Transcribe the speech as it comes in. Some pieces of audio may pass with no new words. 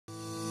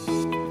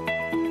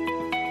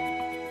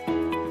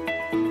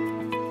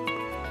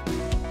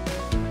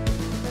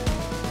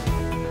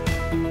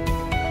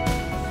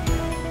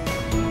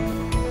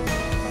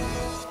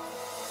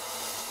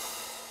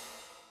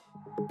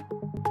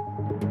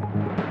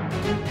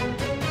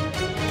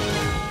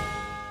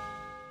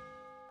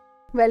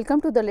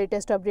Welcome to the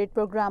latest update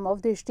program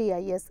of Drishti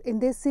IAS. In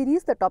this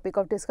series, the topic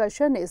of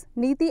discussion is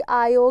NITI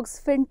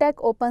Aayog's Fintech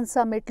Open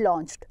Summit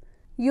launched.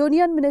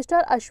 Union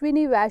Minister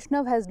Ashwini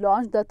Vaishnav has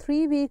launched the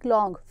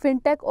 3-week-long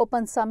Fintech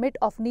Open Summit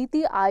of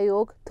NITI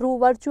Aayog through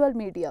virtual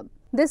medium.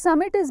 This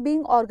summit is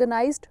being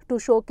organized to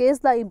showcase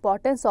the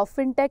importance of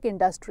Fintech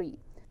industry.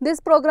 This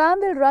program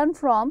will run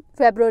from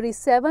February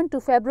 7 to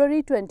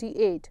February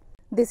 28.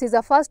 This is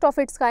a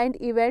first-of-its-kind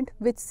event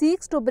which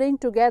seeks to bring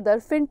together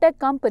fintech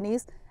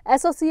companies,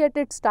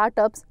 associated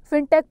startups,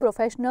 fintech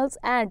professionals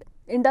and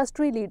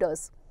industry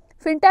leaders.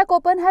 Fintech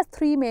Open has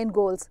three main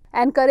goals: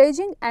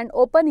 encouraging an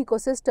open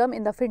ecosystem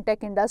in the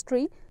fintech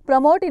industry,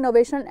 promote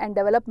innovation and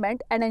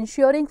development, and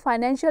ensuring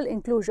financial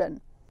inclusion.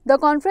 The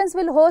conference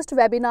will host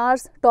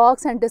webinars,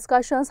 talks and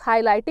discussions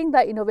highlighting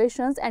the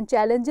innovations and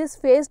challenges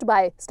faced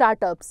by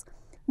startups.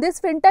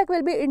 This fintech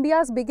will be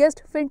India's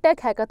biggest fintech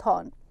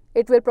hackathon.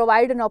 It will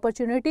provide an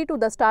opportunity to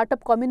the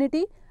startup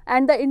community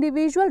and the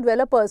individual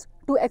developers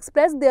to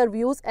express their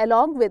views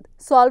along with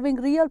solving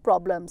real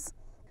problems.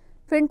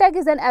 Fintech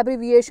is an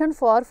abbreviation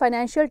for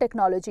financial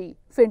technology.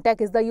 Fintech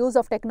is the use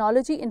of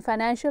technology in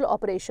financial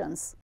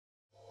operations.